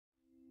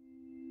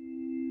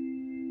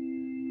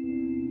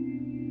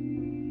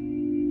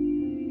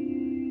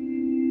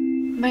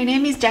My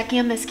name is Jackie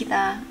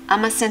Amezquita.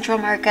 I'm a Central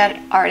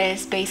American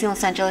artist based in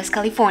Los Angeles,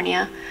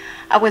 California.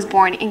 I was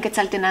born in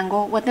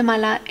Quetzaltenango,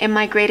 Guatemala, and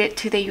migrated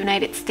to the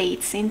United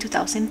States in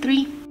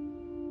 2003.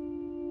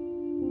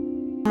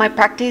 My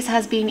practice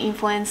has been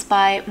influenced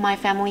by my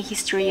family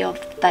history of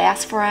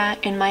diaspora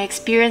and my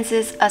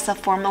experiences as a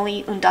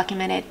formerly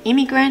undocumented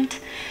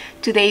immigrant.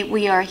 Today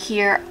we are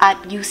here at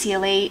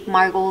UCLA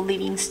Margot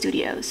Living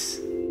Studios.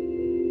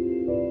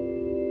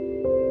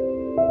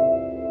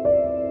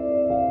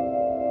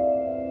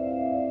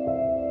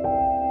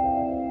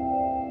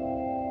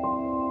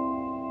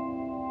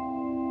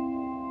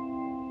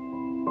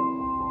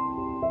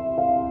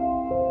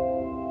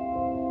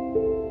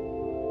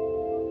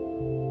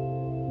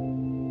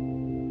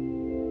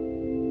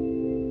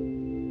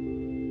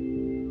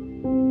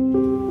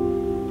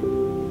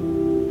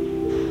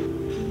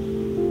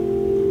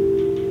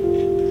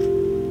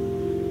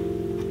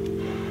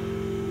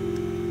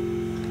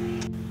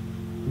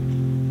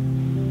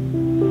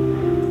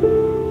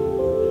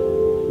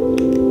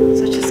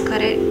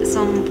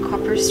 Some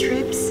copper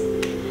strips,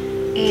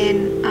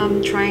 and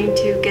I'm trying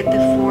to get the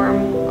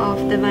form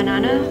of the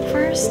banana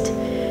first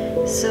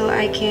so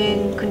I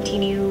can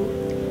continue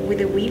with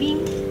the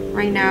weaving.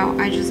 Right now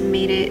I just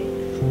made it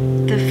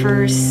the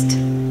first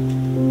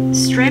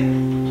strip,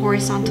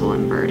 horizontal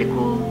and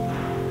vertical,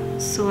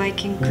 so I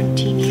can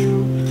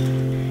continue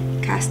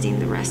casting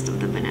the rest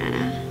of the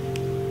banana.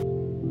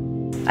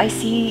 I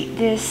see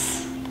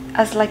this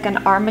as like an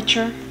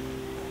armature,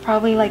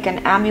 probably like an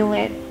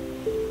amulet,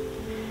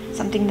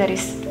 something that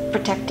is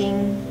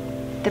protecting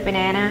the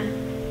banana,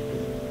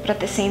 but at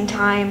the same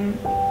time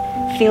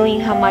feeling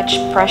how much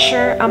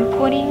pressure I'm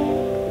putting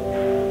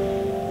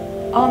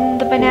on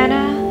the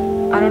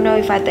banana. I don't know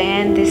if at the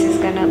end this is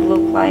gonna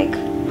look like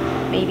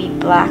maybe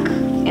black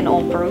and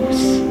all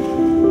bruised.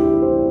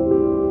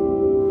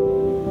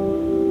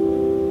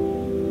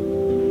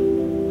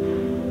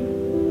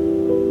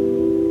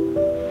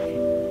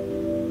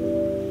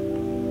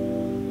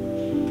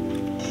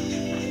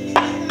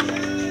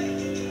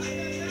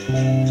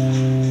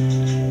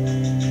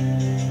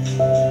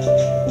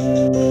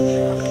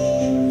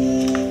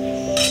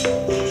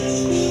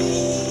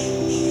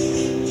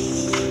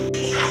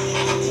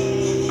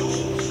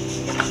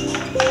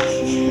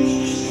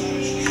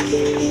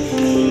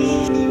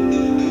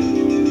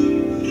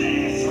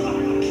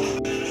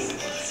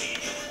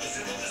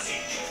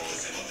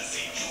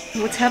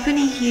 What's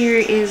happening here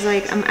is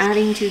like I'm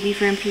adding two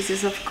different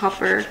pieces of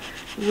copper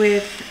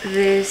with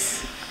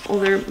this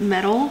other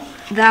metal.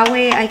 That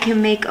way I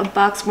can make a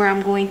box where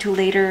I'm going to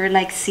later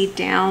like sit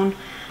down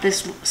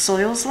this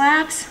soil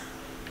slabs.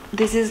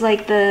 This is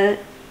like the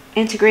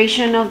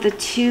integration of the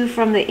two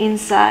from the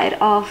inside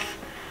of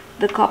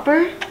the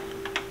copper.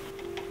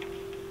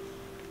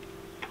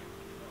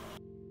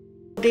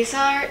 These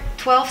are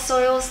 12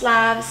 soil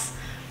slabs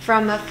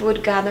from a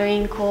food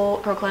gathering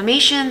called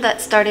Proclamation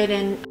that started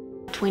in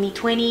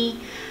 2020.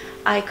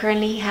 I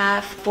currently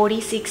have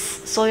 46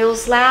 soil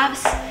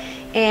slabs,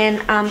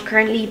 and I'm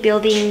currently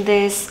building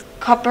this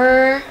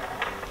copper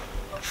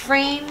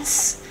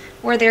frames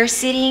where they're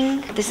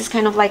sitting. This is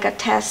kind of like a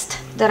test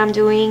that I'm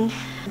doing.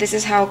 This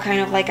is how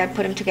kind of like I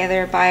put them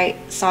together by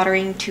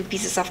soldering two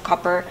pieces of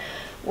copper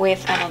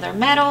with another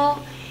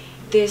metal.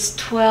 These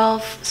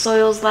 12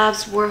 soil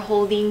slabs were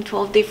holding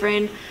 12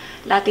 different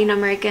Latin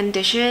American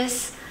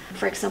dishes.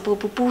 For example,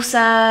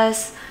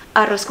 pupusas,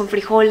 arroz con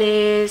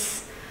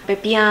frijoles,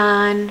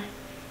 pepián,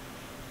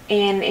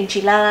 and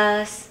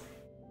enchiladas.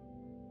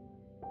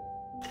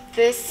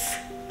 These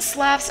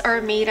slabs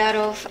are made out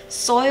of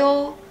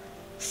soil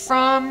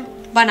from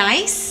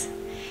Banais,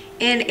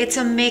 and it's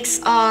a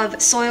mix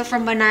of soil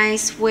from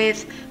Banais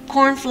with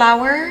corn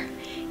flour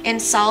and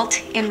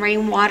salt and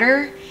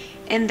rainwater,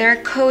 and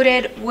they're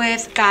coated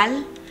with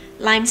cal,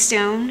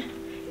 limestone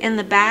in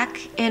the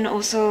back, and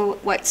also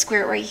white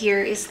square right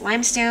here is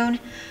limestone.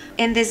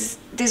 And this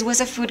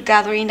was a food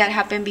gathering that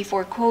happened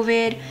before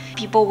COVID.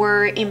 People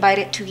were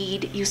invited to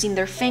eat using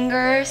their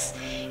fingers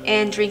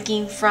and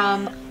drinking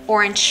from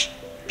orange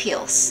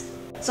peels.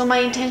 So my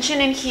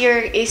intention in here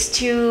is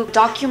to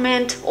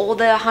document all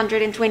the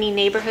 120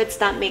 neighborhoods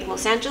that make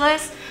Los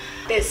Angeles.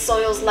 This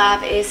soil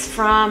slab is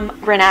from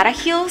Granada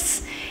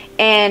Hills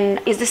and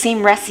is the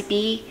same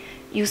recipe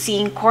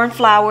using corn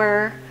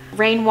flour,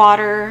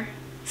 rainwater,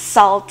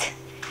 salt,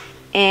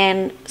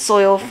 and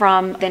soil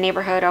from the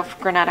neighborhood of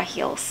Granada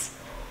Hills.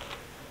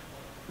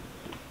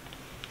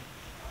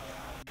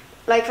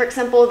 Like for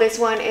example, this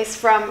one is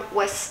from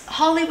West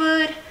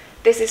Hollywood,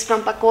 this is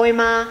from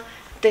Pacoima,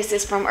 this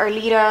is from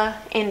Arleta,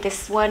 and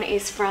this one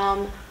is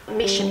from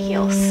Mission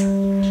Hills.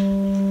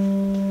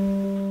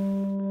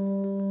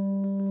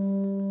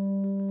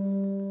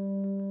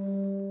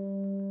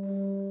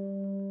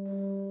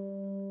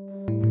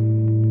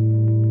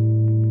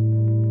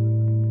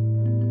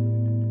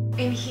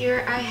 In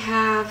here I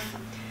have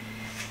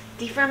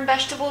different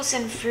vegetables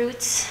and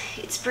fruits.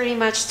 It's pretty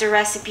much the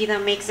recipe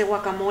that makes the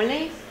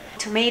guacamole.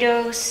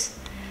 Tomatoes,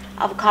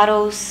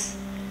 avocados,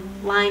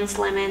 limes,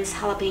 lemons,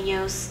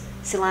 jalapenos,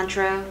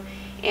 cilantro,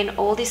 And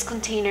all these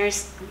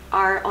containers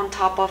are on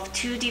top of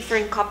two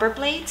different copper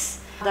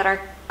plates that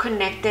are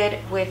connected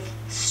with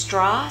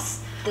straws.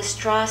 The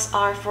straws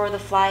are for the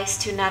flies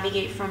to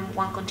navigate from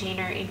one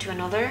container into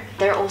another.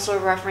 They're also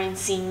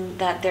referencing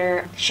that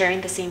they're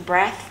sharing the same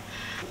breath.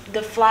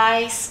 The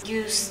flies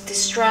use the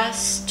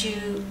straws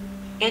to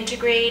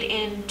integrate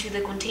into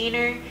the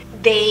container.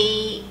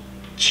 They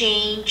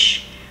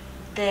change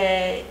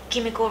the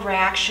chemical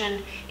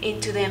reaction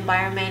into the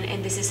environment,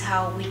 and this is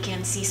how we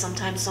can see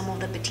sometimes some of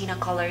the patina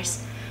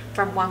colors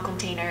from one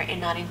container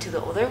and not into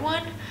the other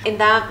one. And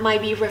that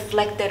might be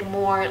reflected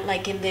more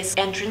like in these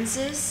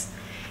entrances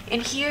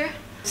in here.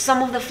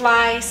 Some of the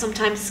flies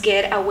sometimes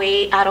get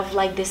away out of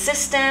like the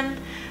system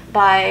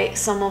by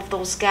some of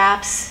those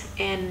gaps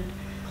and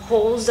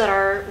holes that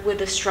are with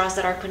the straws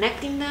that are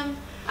connecting them.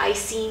 I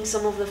seen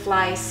some of the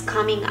flies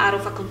coming out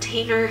of a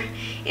container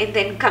and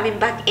then coming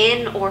back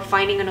in, or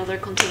finding another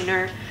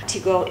container to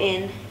go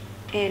in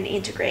and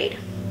integrate.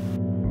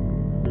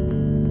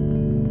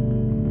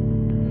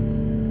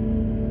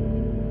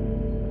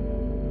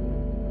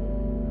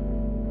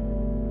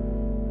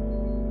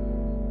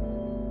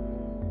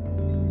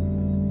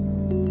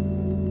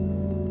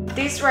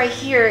 This right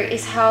here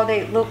is how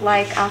they look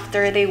like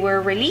after they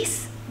were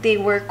released. They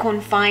were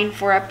confined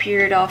for a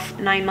period of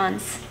 9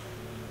 months.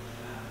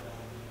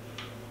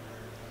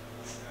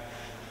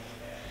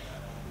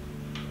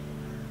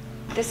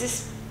 This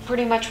is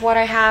pretty much what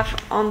I have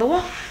on the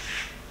wall.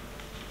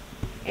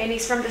 And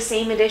it's from the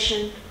same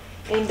edition.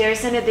 And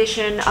there's an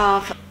edition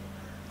of,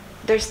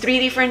 there's 3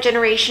 different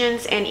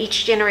generations, and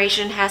each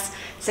generation has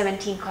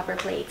 17 copper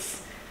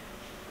plates.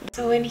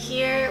 So in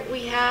here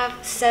we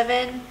have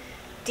 7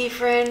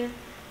 different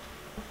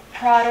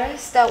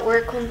products that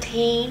were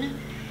contained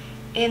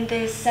in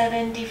these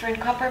 7 different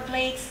copper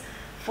plates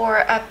for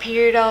a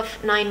period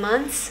of 9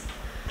 months.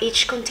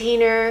 Each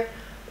container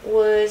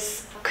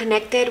was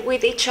connected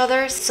with each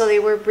other, so they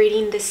were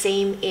breathing the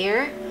same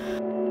air.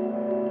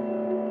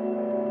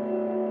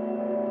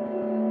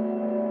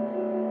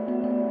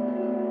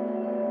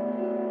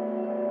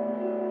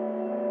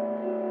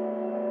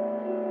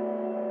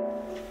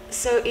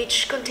 So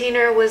each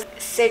container was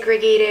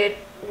segregated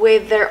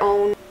with their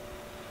own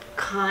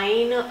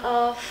kind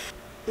of,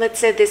 let's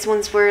say these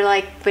ones were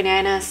like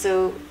bananas,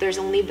 so there's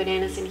only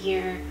bananas in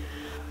here.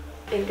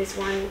 In this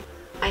one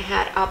I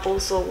had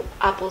apples, so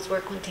apples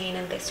were contained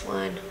in this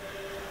one.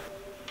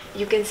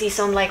 You can see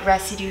some like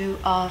residue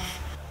of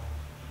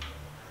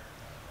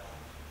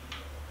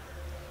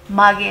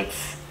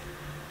maggots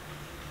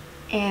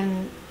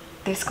in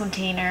this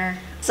container.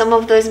 Some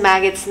of those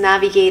maggots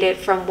navigated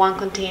from one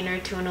container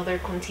to another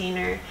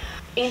container,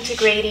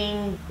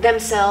 integrating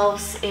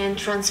themselves and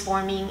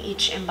transforming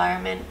each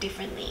environment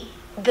differently.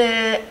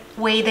 The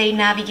way they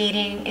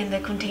navigating in the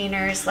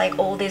containers, like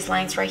all these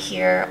lines right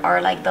here,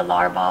 are like the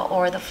larvae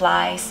or the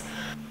flies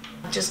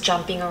just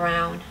jumping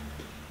around.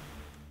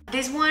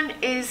 This one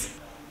is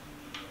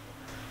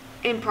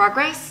in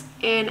progress,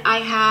 and I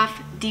have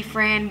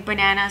different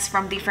bananas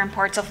from different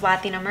parts of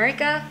Latin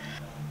America.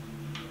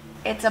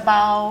 It's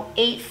about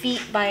 8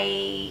 feet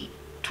by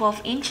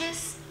 12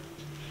 inches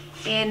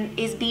and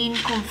is being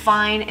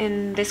confined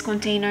in this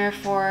container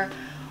for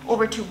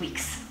over 2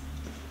 weeks.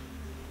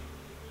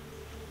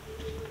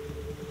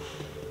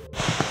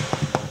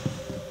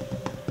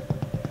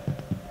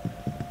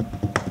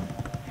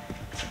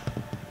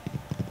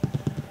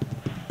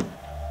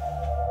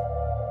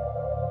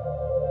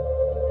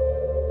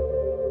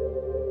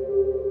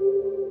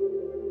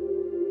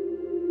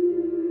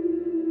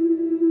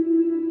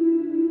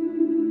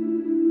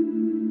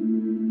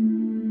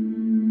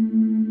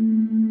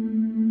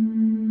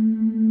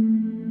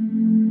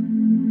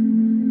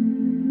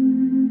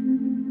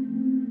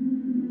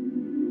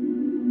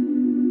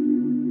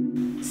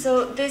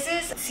 So this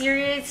is a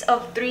series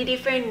of 3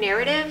 different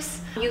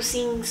narratives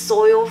using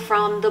soil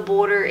from the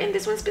border. In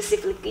this one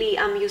specifically,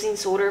 I'm using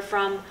soil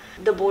from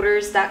the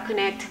borders that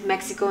connect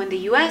Mexico and the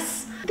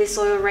US. This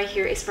soil right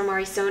here is from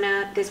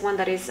Arizona. This one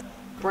that is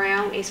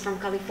brown is from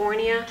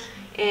California.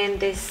 And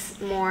this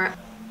more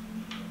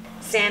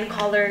sand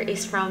color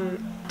is from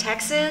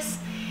Texas.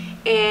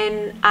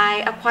 And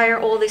I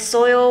acquired all this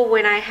soil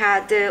when I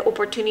had the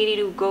opportunity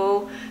to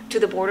go to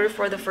the border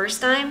for the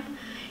first time.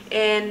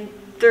 And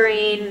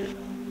during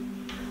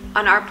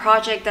on our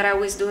project that I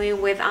was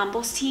doing with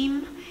Ambo's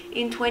team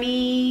in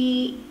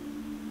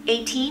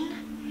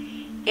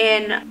 2018,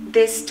 and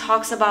this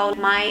talks about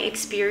my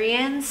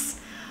experience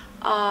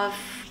of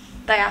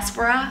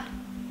diaspora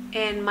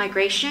and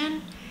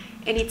migration,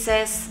 and it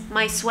says,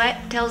 "My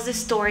sweat tells the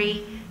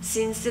story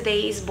since the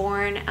day is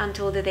born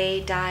until the day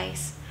it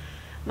dies.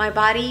 My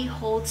body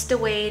holds the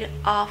weight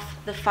of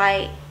the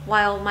fight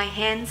while my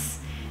hands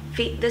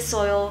feed the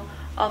soil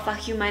of a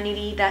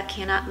humanity that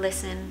cannot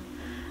listen.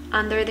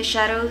 Under the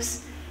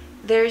shadows,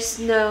 there's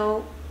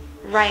no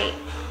right.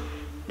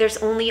 There's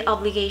only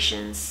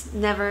obligations,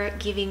 never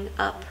giving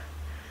up.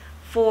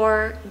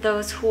 For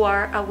those who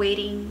are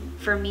awaiting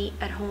for me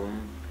at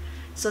home,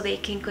 so they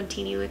can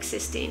continue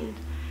existing."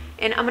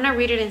 And I'm gonna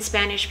read it in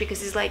Spanish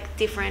because it's like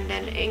different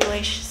than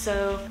English.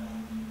 So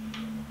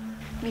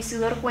Mi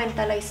sudor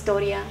cuenta la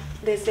historia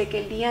desde que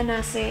el día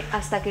nace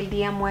hasta que el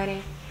día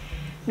muere.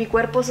 Mi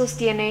cuerpo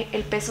sostiene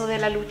el peso de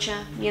la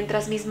lucha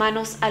mientras mis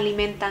manos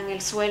alimentan el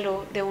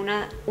suelo de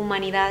una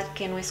humanidad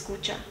que no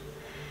escucha.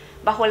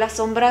 Bajo las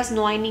sombras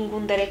no hay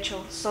ningún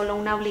derecho, solo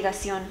una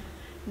obligación: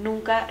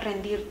 nunca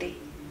rendirte,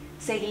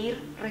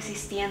 seguir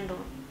resistiendo,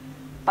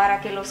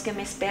 para que los que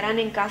me esperan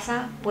en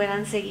casa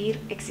puedan seguir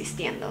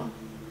existiendo.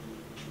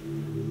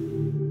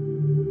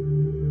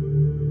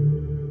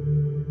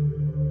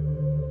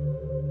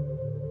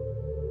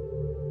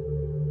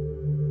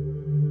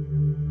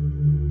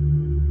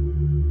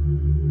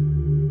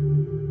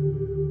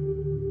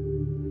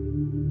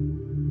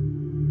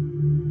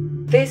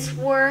 This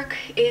work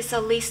is a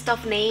list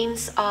of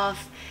names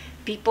of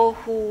people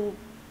who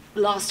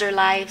lost their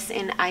lives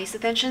in ICE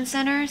detention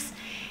centers,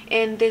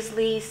 and this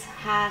list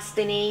has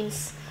the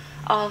names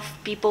of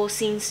people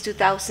since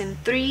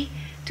 2003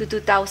 to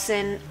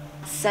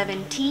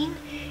 2017,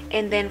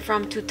 and then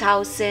from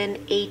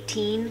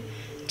 2018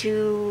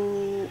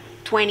 to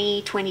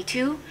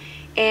 2022.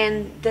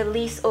 And the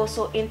list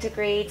also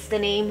integrates the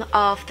name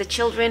of the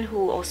children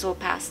who also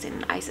passed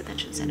in ICE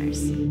detention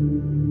centers.